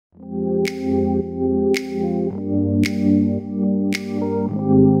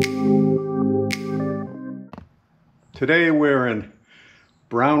Today we're in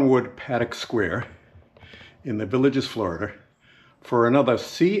Brownwood Paddock Square in the Villages, Florida for another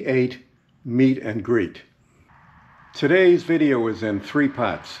C8 meet and greet. Today's video is in 3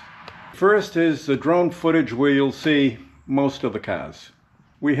 parts. First is the drone footage where you'll see most of the cars.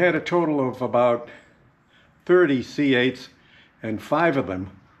 We had a total of about 30 C8s and 5 of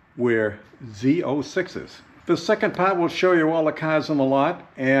them were Z06s. The second part will show you all the cars on the lot,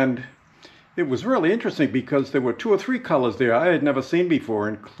 and it was really interesting because there were 2 or 3 colors there I had never seen before,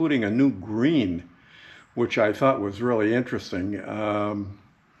 including a new green, which I thought was really interesting.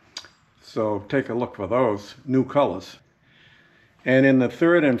 So take a look for those new colors. And in the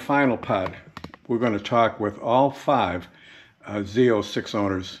third and final part, we're going to talk with all 5 Z06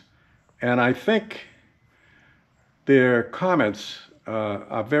 owners. And I think their comments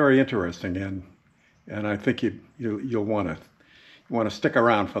are very interesting, and I think you'll want to stick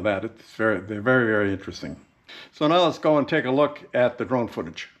around for that. They're very, very interesting. So now let's go and take a look at the drone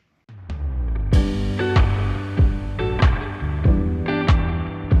footage.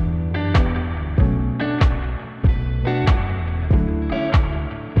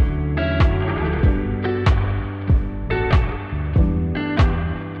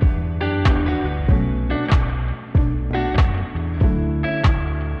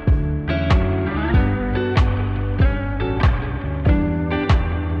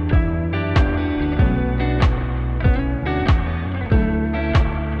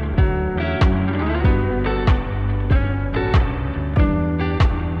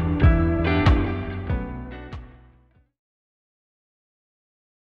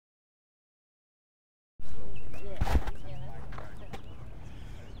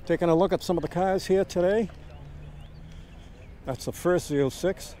 Taking a look at some of the cars here today. That's the first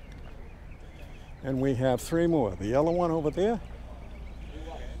Z06, and we have 3 more. The yellow one over there,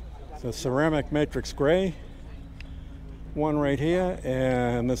 the ceramic matrix gray one right here,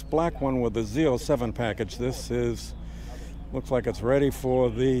 and this black one with the Z07 package. This looks like it's ready for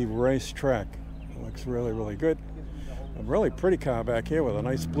the racetrack. It looks really, really good. A really pretty car back here with a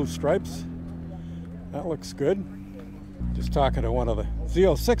nice blue stripes. That looks good. Just talking to one of the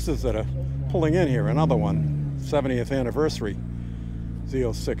Z06s that are pulling in here, another one, 70th anniversary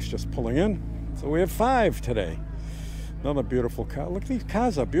Z06 just pulling in. So we have 5 today. Another beautiful car. Look, these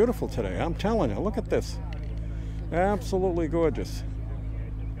cars are beautiful today. I'm telling you, look at this. Absolutely gorgeous.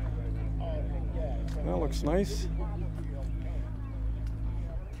 That looks nice.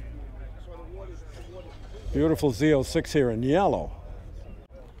 Beautiful Z06 here in yellow.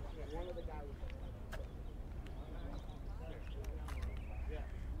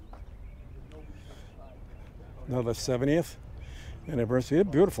 Another 70th anniversary. They're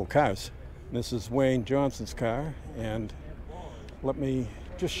beautiful cars. This is Wayne Johnson's car, and let me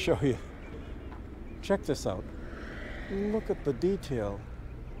just show you. Check this out. Look at the detail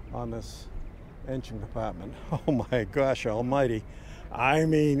on this engine compartment. Oh my gosh almighty. I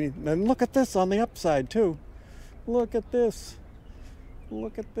mean, and look at this on the upside too. Look at this.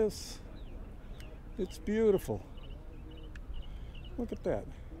 Look at this. It's beautiful. Look at that.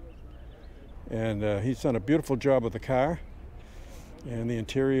 And he's done a beautiful job with the car, and the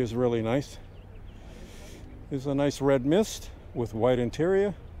interior is really nice. There's a nice red mist with white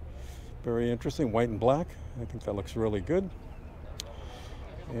interior. Very interesting, white and black. I think that looks really good.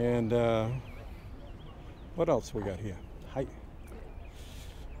 And what else we got here? Hi.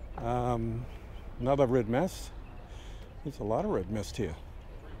 Another red mist. There's a lot of red mist here.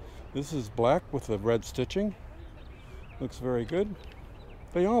 This is black with the red stitching. Looks very good.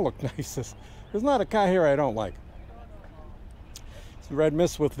 They all look nice. There's not a car here I don't like. It's the red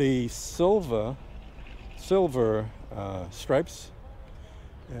mist with the silver stripes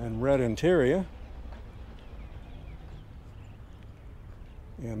and red interior.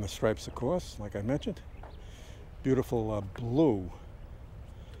 And the stripes, of course, like I mentioned. Beautiful blue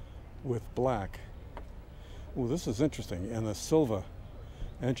with black. Oh, this is interesting. And the silver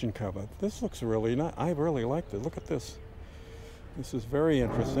engine cover. This looks really nice. I really liked it. Look at this. This is very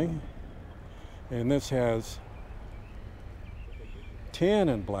interesting. And this has tan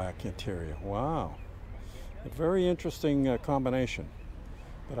and black interior. Wow. A very interesting combination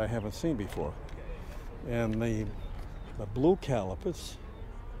that I haven't seen before. And the blue calipers.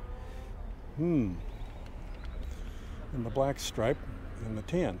 And the black stripe and the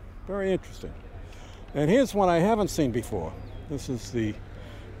tan. Very interesting. And here's one I haven't seen before. This is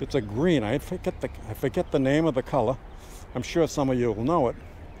it's a green. I forget the name of the color. I'm sure some of you will know it,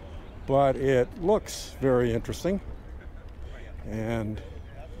 but it looks very interesting. And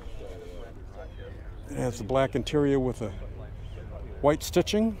It has the black interior with the white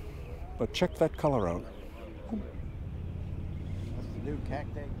stitching, but check that color out. That's the new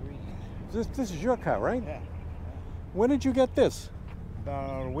cacti green. This is your car, right? Yeah. When did you get this?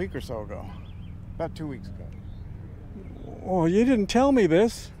 About a week or so ago. About 2 weeks ago. Oh, you didn't tell me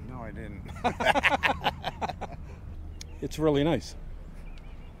this. No, I didn't. It's really nice.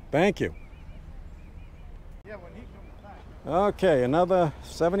 Thank you. Yeah, when he comes back. Okay, another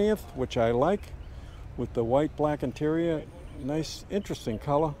 70th, which I like, with the white black interior. Nice, interesting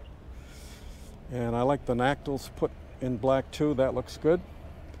color. And I like the nactils put in black too. That looks good.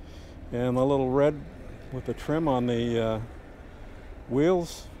 And the little red with the trim on the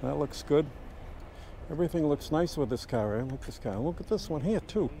wheels. That looks good. Everything looks nice with this car. I like this car. Look at this one here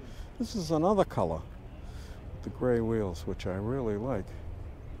too. This is another color. The gray wheels, which I really like.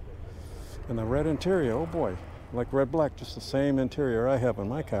 And the red interior, oh boy. Like red black, just the same interior I have in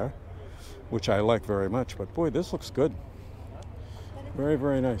my car, which I like very much. But boy, this looks good. Very,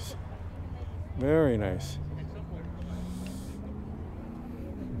 very nice. Very nice.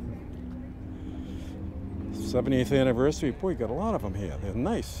 '70th anniversary. Boy, you got a lot of them here. They're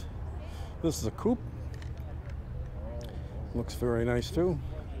nice. This is a coupe. Looks very nice too.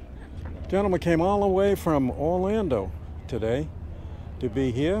 Gentleman came all the way from Orlando today to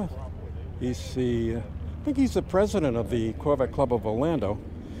be here. He's I think he's the president of the Corvette Club of Orlando,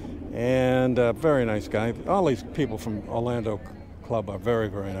 and a very nice guy. All these people from Orlando Club are very,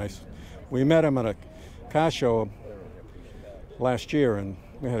 very nice. We met him at a car show last year, and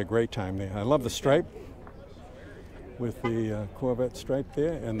we had a great time there. I love the stripe with the Corvette stripe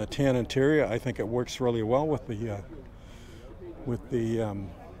there, and the tan interior. I think it works really well with the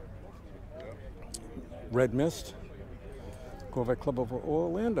red mist. Corvette Club of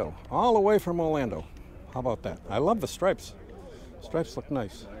Orlando, all the way from Orlando. How about that? I love the stripes. Stripes look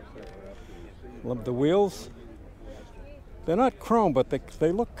nice. Love the wheels. They're not chrome, but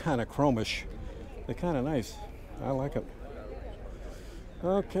they look kind of chromish. They're kind of nice. I like it.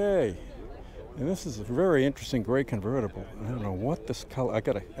 Okay. And this is a very interesting gray convertible. I don't know what this color, I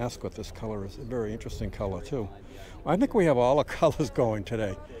gotta ask what this color is. A very interesting color too. I think we have all the colors going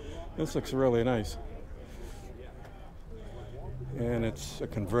today. This looks really nice. And it's a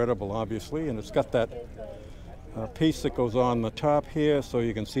convertible, obviously, and it's got that piece that goes on the top here so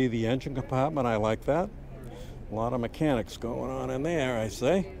you can see the engine compartment. I like that. A lot of mechanics going on in there, I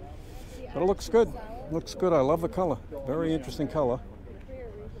say. But it looks good. Looks good. I love the color. Very interesting color.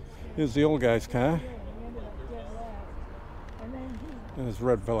 Here's the old guy's car. And his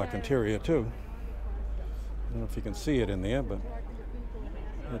red black interior too. I don't know if you can see it in there, but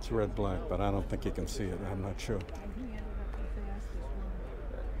it's red black, but I don't think you can see it. I'm not sure.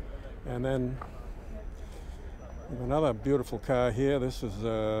 And then another beautiful car here. This is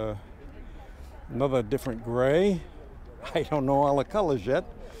another different gray. I don't know all the colors yet.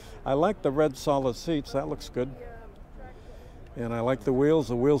 I like the red solid seats. That looks good. And I like the wheels.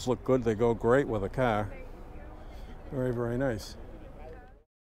 The wheels look good. They go great with a car. Very, very nice.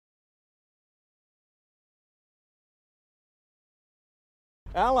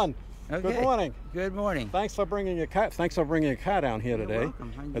 Alan, Okay. good morning. Good morning. Thanks for bringing your car. Thanks for bringing your car down here today. You're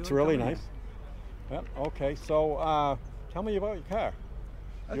welcome. It's really nice. Yep. Okay. So, tell me about your car.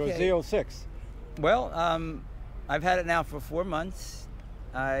 Okay. Your Z06. Well, I've had it now for 4 months.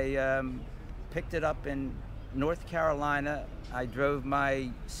 I picked it up in North Carolina. I drove my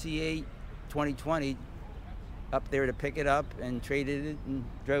C8 2020 up there to pick it up and traded it and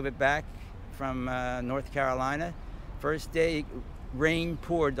drove it back from North Carolina. First day, rain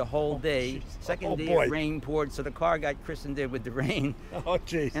poured the whole day. Geez. Second day, boy. rain poured, so the car got christened there with the rain. Oh,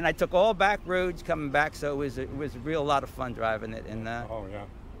 jeez. And I took all back roads coming back, so it was a real lot of fun driving it. And Oh,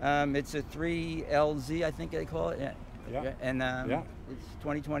 yeah. it's a 3LZ, I think they call it. Yeah. Yeah. And Yeah. it's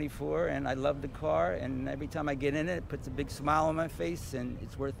 2024, and I love the car. And every time I get in it, it puts a big smile on my face, and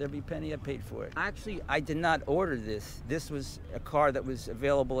it's worth every penny I paid for it. Actually, I did not order this. This was a car that was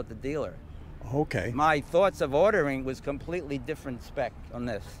available at the dealer. Okay. My thoughts of ordering was completely different spec on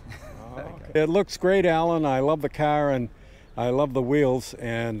this. Okay. It looks great, Alan. I love the car and I love the wheels.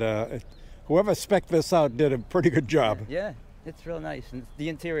 And whoever spec'd this out did a pretty good job. Yeah, it's real nice. And the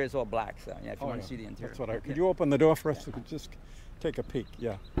interior is all black, so yeah, if you want to see the interior. That's what could you open the door for us? We could just take a peek.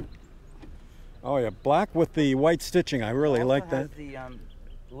 Yeah. Oh yeah, black with the white stitching. I really like that. The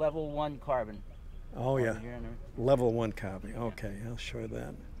level 1 carbon. Oh yeah, Here and there. level 1 copy. Okay, I'll show you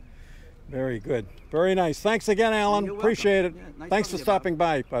that. Very good. Very nice. Thanks again, Alan. You're welcome. Appreciate it. Yeah, nice Thanks for talking to you, stopping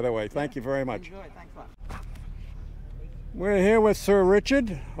by the way. Thank you very much. Enjoy. Thanks a lot. We're here with Sir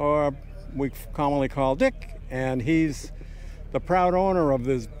Richard, or we commonly call Dick, and he's the proud owner of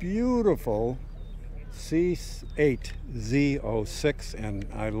this beautiful C8 Z06, and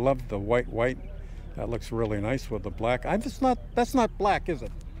I love the white. That looks really nice with the black. That's not black, is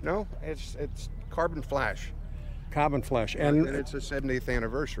it? No, it's carbon flash. Carbon flash. And it's a 70th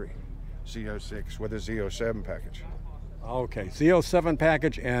anniversary Z06 with a Z07 package. Okay, Z07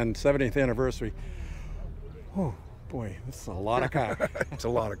 package and 70th anniversary. Oh boy, this is a lot of car. It's a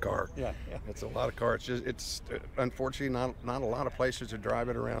lot of car. Yeah. It's a lot of car. It's unfortunately not a lot of places to drive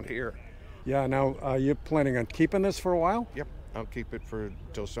it around here. Yeah. Now, are you planning on keeping this for a while? Yep, I'll keep it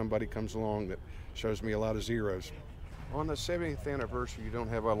until somebody comes along that shows me a lot of zeros. On the 70th anniversary, you don't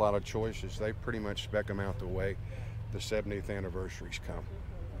have a lot of choices. They pretty much spec them out the way the 70th anniversaries come.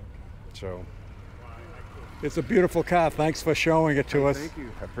 So, it's a beautiful car. Thanks for showing it to us. Thank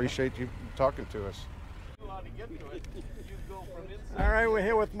you. I appreciate you talking to us. All right, we're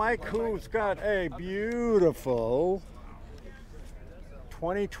here with Mike, who's got a beautiful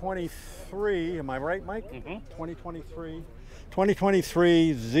 2023. Am I right, Mike?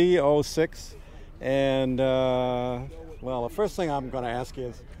 2023 Z06. And well, the first thing I'm going to ask you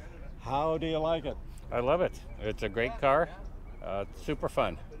is, how do you like it? I love it. It's a great car. Super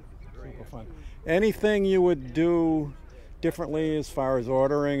fun. Super fun. Anything you would do differently as far as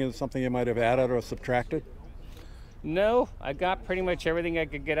ordering? Is something you might have added or subtracted? No, I got pretty much everything I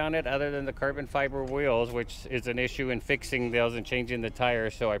could get on it other than the carbon fiber wheels, which is an issue in fixing those and changing the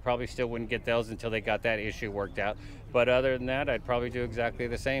tires, so I probably still wouldn't get those until they got that issue worked out. But other than that, I'd probably do exactly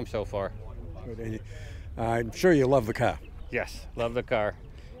the same so far. Good. I'm sure you love the car. Yes, love the car.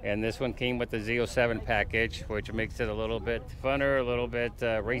 And this one came with the Z07 package, which makes it a little bit funner, a little bit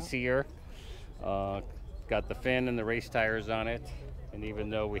racier. Got the fin and the race tires on it. And even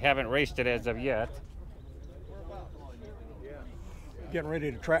though we haven't raced it as of yet.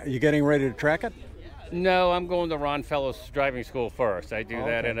 You getting ready to track it? No, I'm going to Ron Fellows driving school first. I do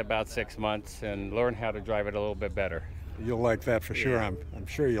that in about 6 months and learn how to drive it a little bit better. You'll like that for sure. I'm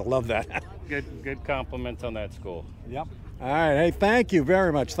sure you'll love that. Good compliments on that school. Yep. All right. Hey, thank you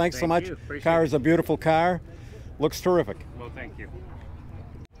very much. Thanks so much. Car is a beautiful car. Looks terrific. Well, thank you.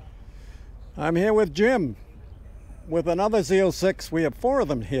 I'm here with Jim with another Z06. We have 4 of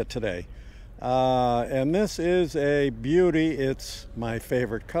them here today. And this is a beauty. It's my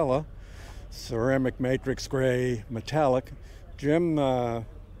favorite color, ceramic matrix gray metallic. Jim,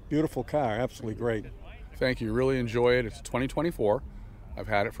 beautiful car, absolutely great. Thank you, really enjoy it. It's 2024. I've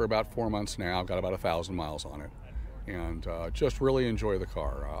had it for about 4 months now. I've got about 1,000 miles on it, and just really enjoy the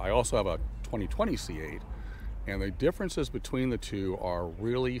car. I also have a 2020 C8, and the differences between the two are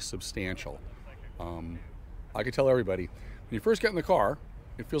really substantial. I could tell everybody, when you first get in the car,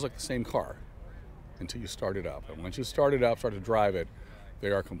 it feels like the same car until you start it up. And once you start it up, start to drive it,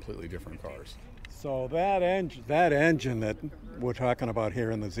 they are completely different cars. So that engine that we're talking about here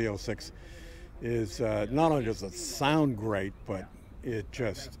in the Z06 is not only does it sound great, but it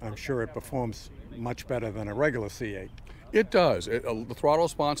just, I'm sure it performs much better than a regular C8. It does. The throttle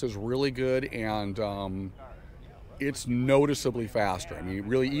response is really good, and it's noticeably faster. I mean,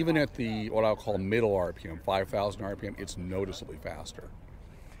 really, even at the what I'll call middle RPM, 5,000 RPM, it's noticeably faster.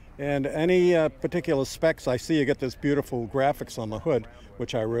 And any particular specs? I see you get this beautiful graphics on the hood,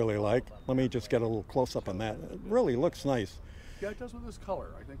 which I really like. Let me just get a little close up on that. It really looks nice. Yeah, it does with this color.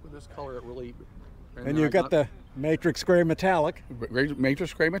 I think with this color it really... And you got the matrix gray metallic.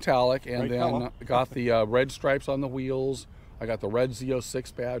 Matrix gray metallic, and Great then color. got the red stripes on the wheels. I got the red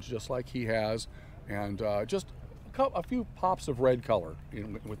Z06 badge just like he has, and just a few pops of red color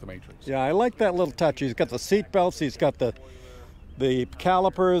with the matrix. Yeah, I like that little touch. He's got the seat belts, he's got the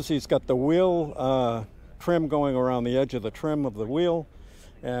calipers, he's got the wheel trim going around the edge of the trim of the wheel,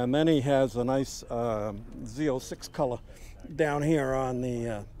 and then he has a nice Z06 color down here on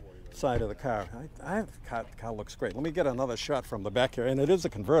the side of the car. The car looks great. Let me get another shot from the back here, and it is a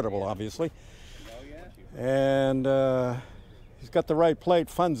convertible, obviously. And he's got the right plate,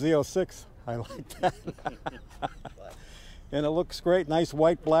 Fun Z06. I like that. And it looks great. Nice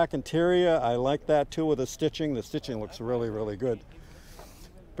white black interior. I like that too with the stitching. The stitching looks really, really good.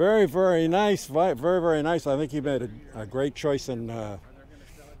 Very, very nice. Very, very nice. I think you made a great choice in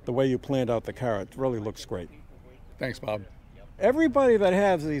the way you planned out the car. It really looks great. Thanks, Bob. Everybody that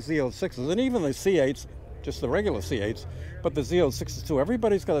has these Z06s, and even the C8s, just the regular C8s, but the Z06s too,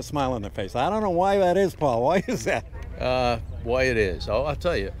 everybody's got a smile on their face. I don't know why that is, Paul. Why is that? Why it is. I'll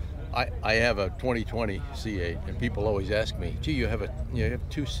tell you. I have a 2020 C8, and people always ask me, "Gee, you have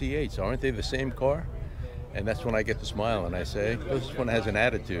two C8s. Aren't they the same car?" And that's when I get the smile, and I say, "This one has an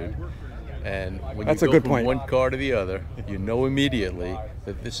attitude." And when That's you a go good from point. one car to the other, you know immediately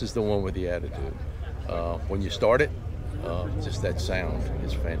that this is the one with the attitude. When you start it, just that sound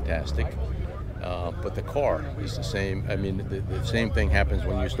is fantastic. But the car is the same. I mean, the same thing happens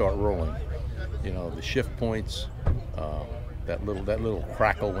when you start rolling. You know, the shift points, that little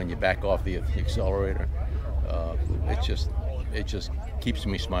crackle when you back off the accelerator. It just keeps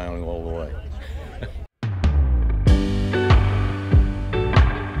me smiling all the way.